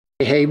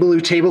Hey Blue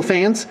Table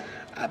fans,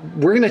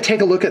 we're going to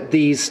take a look at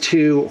these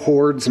two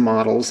Hordes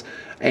models,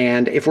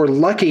 and if we're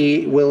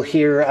lucky we'll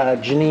hear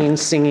Janine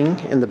singing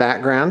in the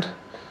background.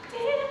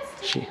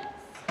 She...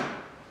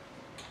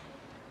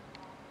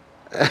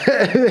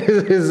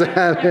 Is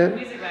that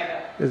it?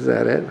 Is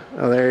that it?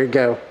 Oh, there you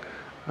go.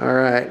 All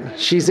right,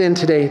 she's in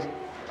today.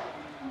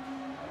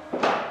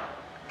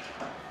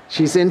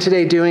 She's in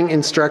today doing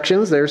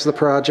instructions. There's the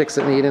projects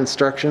that need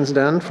instructions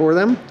done for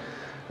them.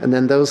 And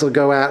then those will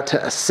go out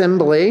to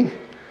assembly.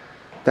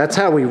 That's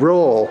how we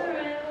roll.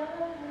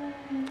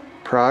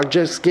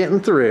 Projects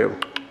getting through.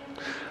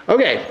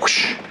 Okay.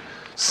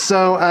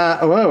 So,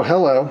 oh,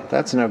 hello.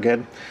 That's no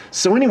good.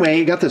 So anyway,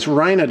 you got this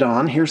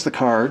Rhinodon. Here's the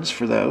cards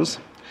for those.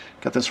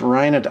 Got this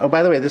Rhinodon. Oh,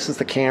 by the way, this is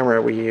the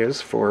camera we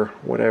use for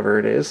whatever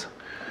it is.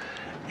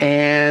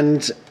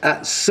 And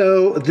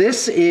so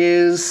this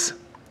is...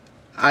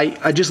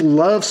 I just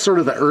love sort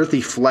of the earthy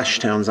flesh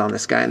tones on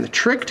this guy. And the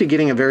trick to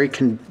getting a very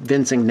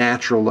convincing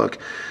natural look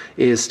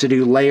is to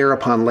do layer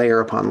upon layer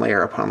upon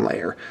layer upon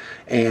layer.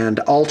 And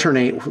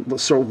alternate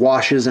sort of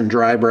washes and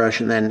dry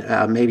brush, and then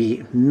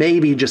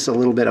maybe just a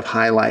little bit of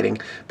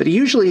highlighting. But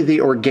usually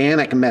the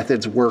organic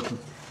methods work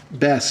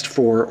best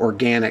for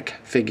organic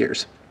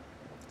figures.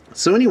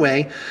 So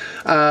anyway,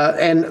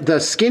 and the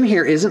skin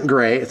here isn't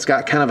gray. It's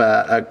got kind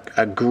of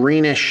a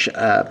greenish...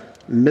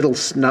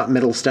 not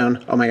middle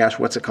stone, oh my gosh,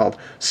 what's it called?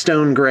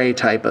 Stone gray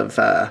type of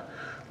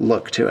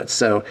look to it.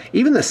 So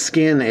even the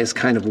skin is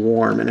kind of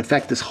warm. And in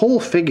fact, this whole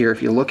figure,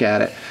 if you look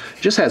at it,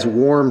 just has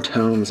warm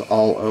tones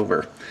all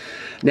over.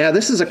 Now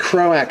this is a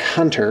Croak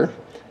hunter,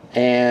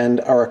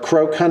 or a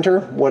Croak hunter,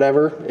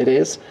 whatever it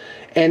is.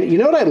 And you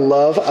know what I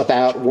love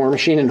about War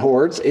Machine and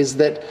Hordes is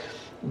that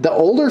the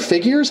older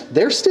figures,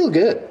 they're still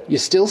good. You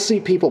still see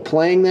people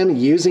playing them,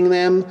 using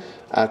them,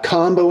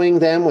 comboing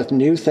them with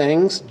new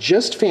things.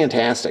 Just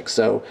fantastic.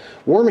 So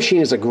War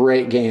Machine is a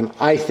great game,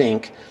 I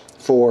think,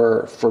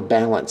 for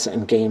balance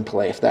and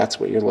gameplay, if that's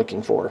what you're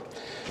looking for.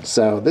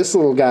 So this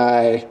little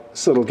guy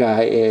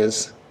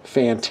is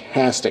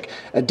fantastic.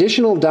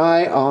 Additional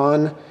die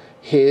on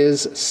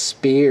his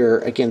spear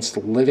against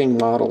living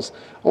models.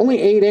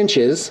 Only 8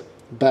 inches,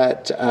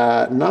 but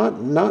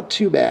not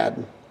too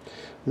bad.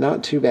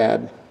 Not too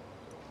bad.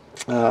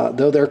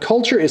 Though their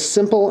culture is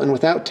simple and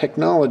without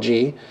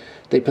technology,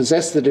 they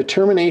possess the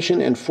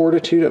determination and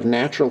fortitude of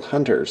natural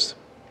hunters.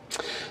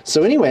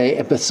 So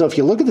anyway, so if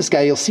you look at this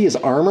guy, you'll see his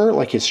armor,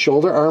 like his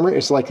shoulder armor,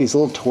 is like these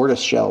little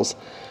tortoise shells.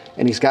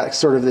 And he's got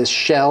sort of this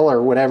shell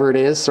or whatever it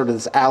is, sort of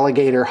this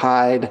alligator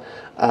hide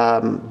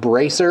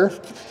bracer.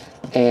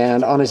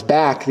 And on his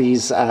back,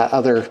 these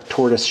other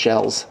tortoise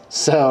shells.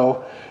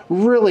 So...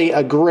 really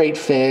a great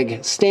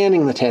fig,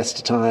 standing the test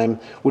of time.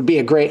 Would be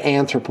a great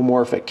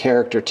anthropomorphic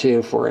character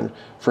too for an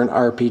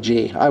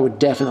RPG. I would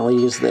definitely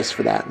use this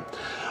for that.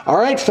 All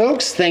right,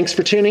 folks, thanks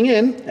for tuning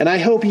in, and I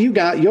hope you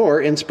got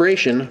your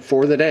inspiration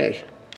for the day.